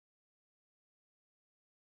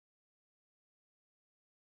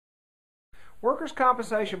Workers'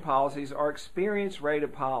 compensation policies are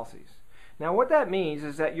experience-rated policies. Now what that means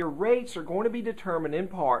is that your rates are going to be determined in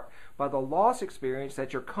part by the loss experience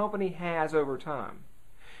that your company has over time.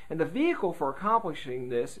 And the vehicle for accomplishing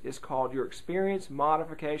this is called your experience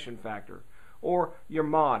modification factor, or your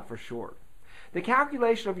MOD for short. The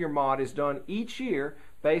calculation of your MOD is done each year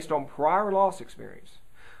based on prior loss experience.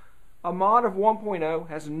 A MOD of 1.0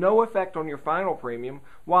 has no effect on your final premium,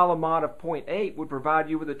 while a MOD of 0.8 would provide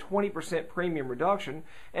you with a 20% premium reduction,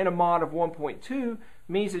 and a MOD of 1.2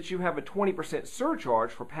 means that you have a 20%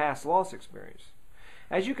 surcharge for past loss experience.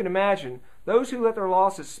 As you can imagine, those who let their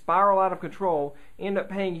losses spiral out of control end up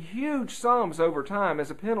paying huge sums over time as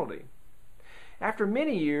a penalty. After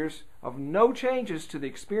many years of no changes to the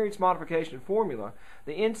experience modification formula,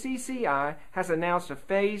 the NCCI has announced a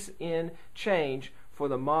phase-in change for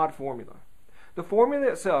the MOD formula. The formula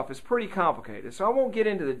itself is pretty complicated, so I won't get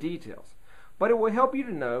into the details, but it will help you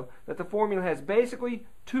to know that the formula has basically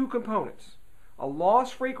two components, a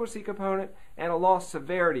loss frequency component and a loss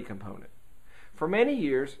severity component. For many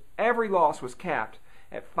years, every loss was capped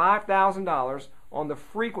at $5,000 on the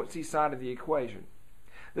frequency side of the equation.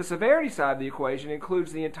 The severity side of the equation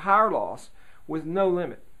includes the entire loss with no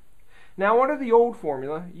limit. Now, under the old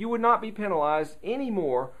formula, you would not be penalized any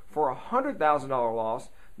more for a $100,000 loss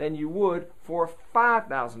than you would for a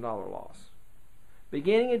 $5,000 loss.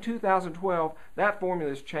 Beginning in 2012, that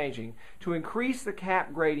formula is changing to increase the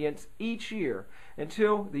cap gradients each year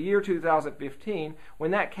until the year 2015,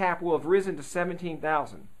 when that cap will have risen to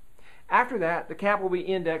 $17,000. After that, the cap will be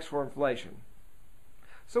indexed for inflation.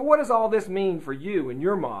 So what does all this mean for you and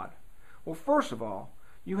your MOD? Well, first of all,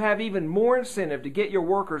 you have even more incentive to get your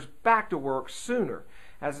workers back to work sooner,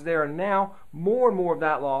 as there are now more and more of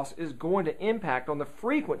that loss is going to impact on the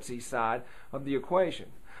frequency side of the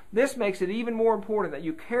equation. This makes it even more important that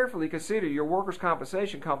you carefully consider your workers'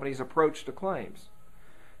 compensation company's approach to claims.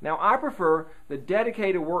 Now, I prefer the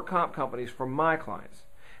dedicated work comp companies for my clients,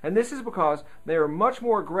 and this is because they are much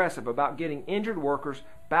more aggressive about getting injured workers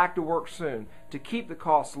back to work soon to keep the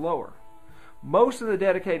costs lower. Most of the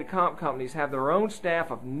dedicated comp companies have their own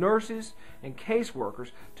staff of nurses and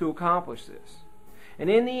caseworkers to accomplish this. And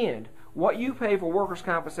in the end, what you pay for workers'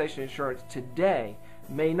 compensation insurance today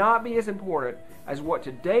may not be as important as what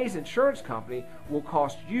today's insurance company will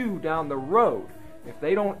cost you down the road if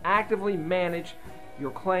they don't actively manage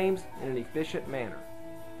your claims in an efficient manner.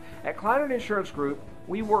 At Kleinert Insurance Group,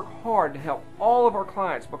 we work hard to help all of our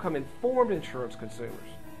clients become informed insurance consumers.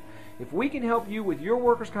 If we can help you with your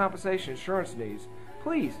workers' compensation insurance needs,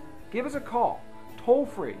 please give us a call,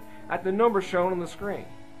 toll-free, at the number shown on the screen.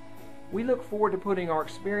 We look forward to putting our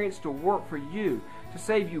experience to work for you to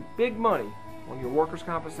save you big money on your workers'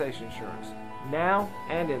 compensation insurance, now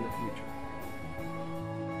and in the future.